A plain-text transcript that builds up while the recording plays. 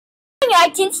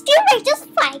Since you made just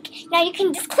like, now you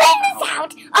can just claim this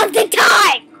out of the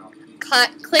time.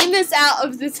 Claim this out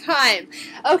of the time.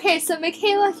 Okay, so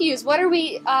Michaela Hughes, what are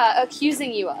we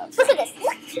accusing you of? Look at this.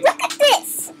 Look at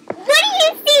this. What do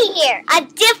you see here? A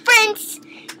difference?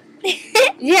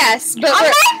 Yes, but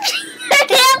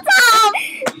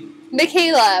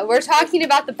Michaela, we're talking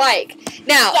about the bike.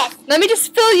 Now, yes. Let me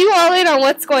just fill you all in on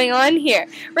what's going on here.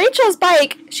 Rachel's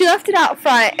bike, she left it out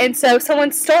front, and so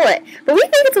someone stole it. But we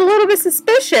think it's a little bit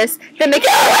suspicious that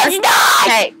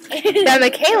that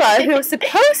Michaela, who was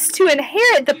supposed to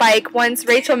inherit the bike once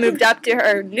Rachel moved up to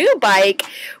her new bike,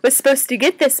 was supposed to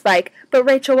get this bike, but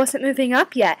Rachel wasn't moving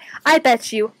up yet. I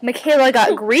bet you Michaela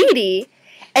got greedy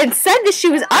and said that she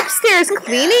was upstairs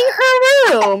cleaning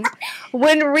her room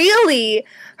when really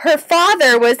her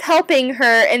father was helping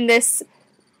her in this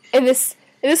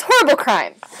horrible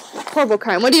crime. Horrible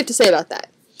crime. What do you have to say about that?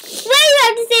 What do you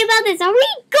have to say about this? Are we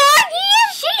going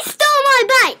here? She stole my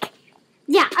bike.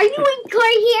 Yeah, are you in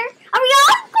court here? Are we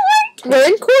all in court? We're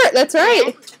in court, that's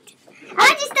right.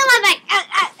 I just stole my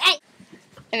bike.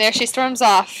 And there she storms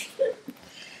off.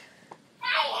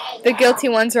 The guilty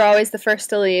ones are always the first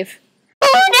to leave. Oh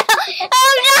no!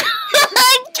 Oh no!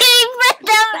 I came for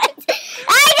them!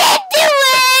 I didn't do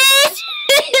it!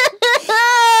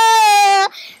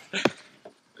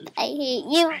 I hate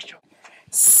you.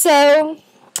 So,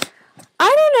 I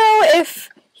don't know if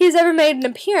he's ever made an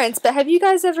appearance, but have you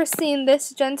guys ever seen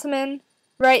this gentleman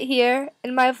right here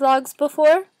in my vlogs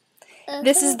before?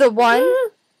 This is the one,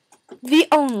 the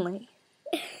only,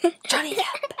 Johnny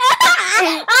Depp.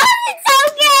 Oh, it's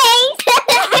okay!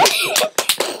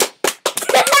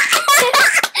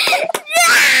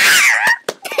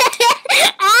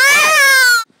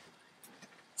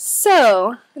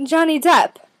 So, Johnny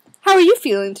Depp, how are you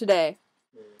feeling today?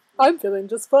 I'm feeling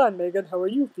just fine, Megan. How are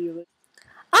you feeling?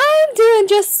 I'm doing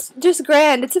just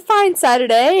grand. It's a fine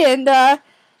Saturday, and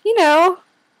you know,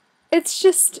 it's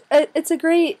a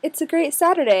great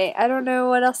Saturday. I don't know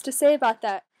what else to say about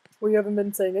that. We haven't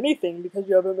been saying anything because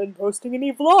you haven't been posting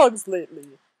any vlogs lately.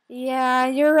 Yeah,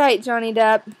 you're right, Johnny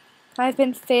Depp. I've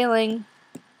been failing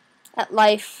at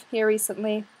life here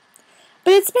recently.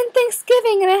 But it's been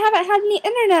Thanksgiving and I haven't had any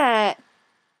internet.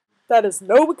 That is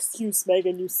no excuse,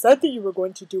 Megan. You said that you were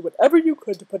going to do whatever you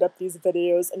could to put up these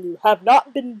videos, and you have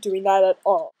not been doing that at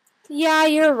all. Yeah,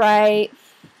 you're right.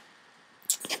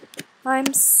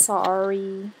 I'm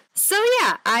sorry. So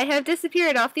yeah, I have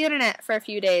disappeared off the internet for a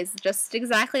few days, just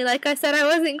exactly like I said I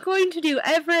wasn't going to do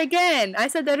ever again. I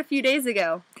said that a few days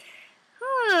ago.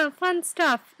 Fun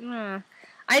stuff.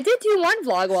 I did do one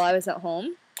vlog while I was at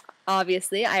home.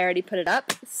 Obviously, I already put it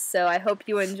up, so I hope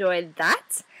you enjoyed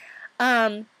that.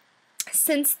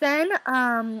 Since then,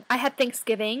 I had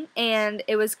Thanksgiving, and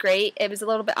it was great. It was a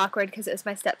little bit awkward because it was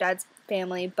my stepdad's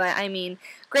family, but I mean,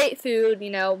 great food,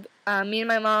 you know. Me and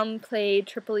my mom played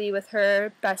Tripoli with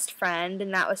her best friend,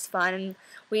 and that was fun. And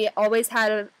we always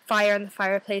had a fire in the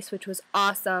fireplace, which was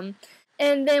awesome.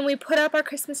 And then we put up our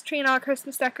Christmas tree and all our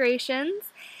Christmas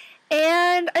decorations.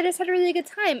 And I just had a really good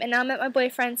time, and now I'm at my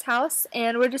boyfriend's house,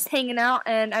 and we're just hanging out,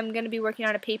 and I'm going to be working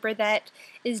on a paper that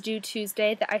is due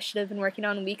Tuesday that I should have been working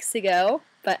on weeks ago,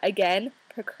 but again,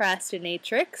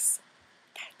 procrastinatrix.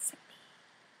 That's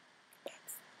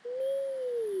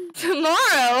me.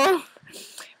 Tomorrow,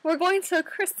 we're going to a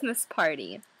Christmas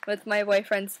party with my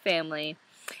boyfriend's family.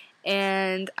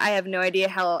 And I have no idea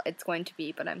how it's going to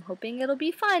be, but I'm hoping it'll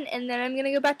be fun. And then I'm going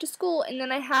to go back to school, and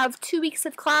then I have 2 weeks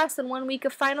of class and 1 week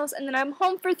of finals, and then I'm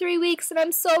home for 3 weeks, and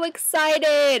I'm so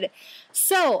excited.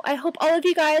 So, I hope all of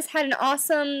you guys had an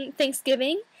awesome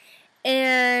Thanksgiving.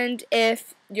 And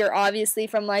if you're obviously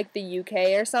from, like, the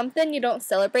UK or something, you don't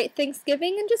celebrate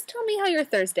Thanksgiving, and just tell me how your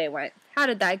Thursday went. How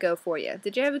did that go for you?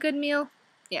 Did you have a good meal?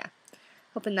 Yeah.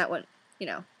 Hoping that went, you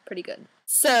know, pretty good.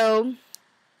 So,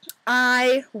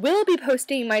 I will be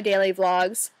posting my daily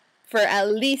vlogs for at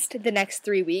least the next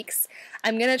 3 weeks.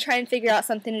 I'm going to try and figure out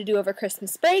something to do over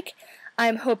Christmas break.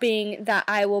 I'm hoping that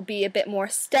I will be a bit more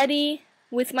steady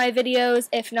with my videos.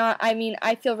 If not, I mean,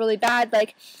 I feel really bad.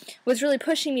 Like, what's really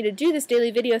pushing me to do this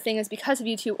daily video thing is because of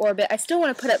YouTube Orbit. I still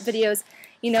want to put up videos,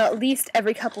 you know, at least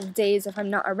every couple of days if I'm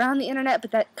not around the internet,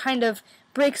 but that kind of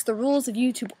breaks the rules of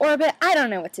YouTube Orbit. I don't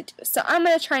know what to do. So I'm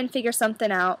going to try and figure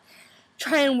something out.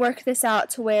 Try and work this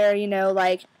out to where, you know,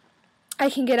 like,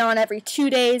 I can get on every 2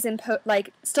 days and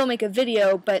like still make a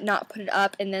video but not put it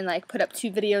up, and then like put up 2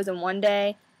 videos in one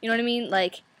day. You know what I mean?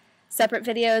 Like separate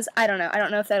videos. I don't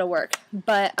know if that'll work.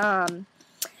 But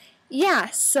yeah,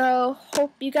 so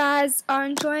hope you guys are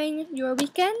enjoying your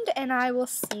weekend, and I will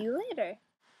see you later.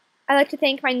 I'd like to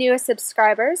thank my newest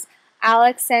subscribers,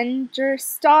 Alexander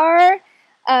Star,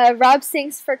 Rob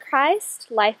Sings for Christ,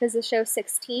 Life is a Show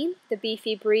 16, The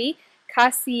Beefy Brie,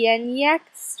 Kasieniak,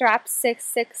 Strap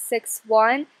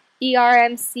 6661,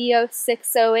 ERMCO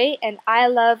 608, and I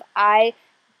Love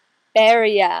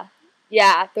Iberia.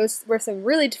 Yeah, those were some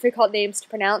really difficult names to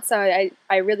pronounce, so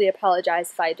I really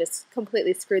apologize if I just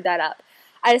completely screwed that up.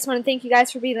 I just want to thank you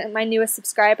guys for being my newest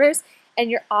subscribers, and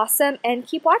you're awesome, and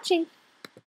keep watching.